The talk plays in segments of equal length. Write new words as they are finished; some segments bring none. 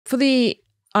for the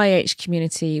IH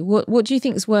community, what do you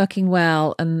think is working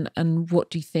well, and what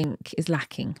do you think is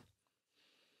lacking?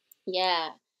 Yeah.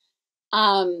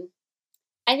 I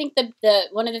think the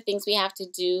one of the things we have to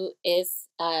do is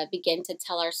begin to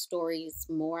tell our stories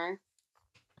more.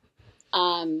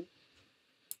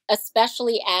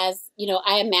 Especially as,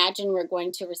 I imagine we're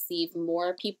going to receive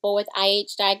more people with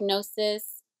IH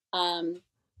diagnosis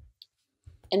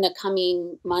in the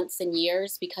coming months and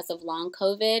years because of long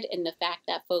COVID and the fact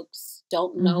that folks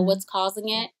don't know what's causing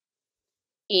it.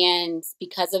 And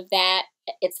because of that,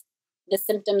 the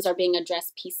symptoms are being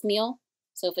addressed piecemeal.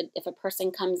 So if a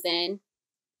person comes in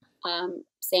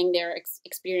saying they're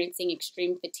experiencing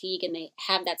extreme fatigue and they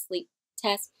have that sleep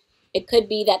test, it could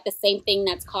be that the same thing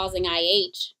that's causing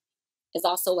IH is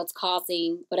also what's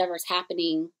causing whatever's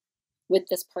happening with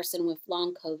this person with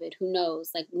long COVID. Who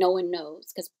knows? Like, no one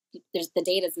knows because the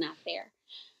data's not there.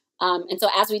 And so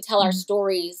as we tell our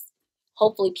stories,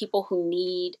 hopefully people who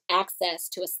need access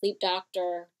to a sleep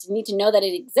doctor need to know that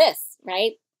it exists,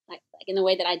 right? Like in the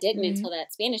way that I didn't until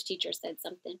that Spanish teacher said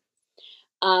something.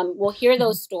 We'll hear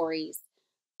those stories.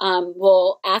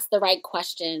 We'll ask the right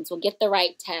questions. We'll get the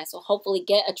right tests. We'll hopefully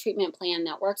get a treatment plan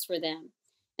that works for them.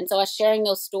 And so us sharing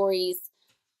those stories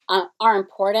are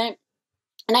important.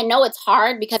 And I know it's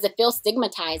hard because it feels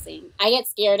stigmatizing. I get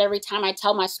scared every time I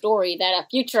tell my story that a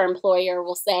future employer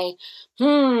will say,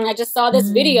 I just saw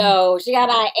this video. She got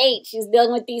IH. She's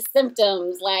dealing with these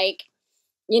symptoms. Like,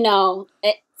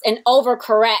 it's an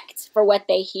overcorrect for what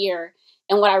they hear.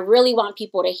 And what I really want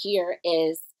people to hear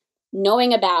is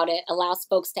knowing about it allows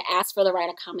folks to ask for the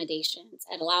right accommodations.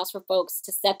 It allows for folks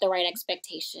to set the right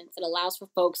expectations. It allows for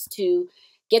folks to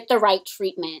get the right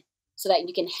treatment so that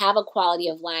you can have a quality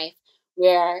of life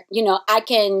where, I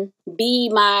can be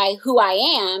who I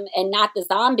am and not the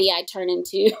zombie I turn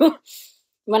into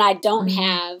when I don't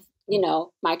have,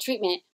 my treatment,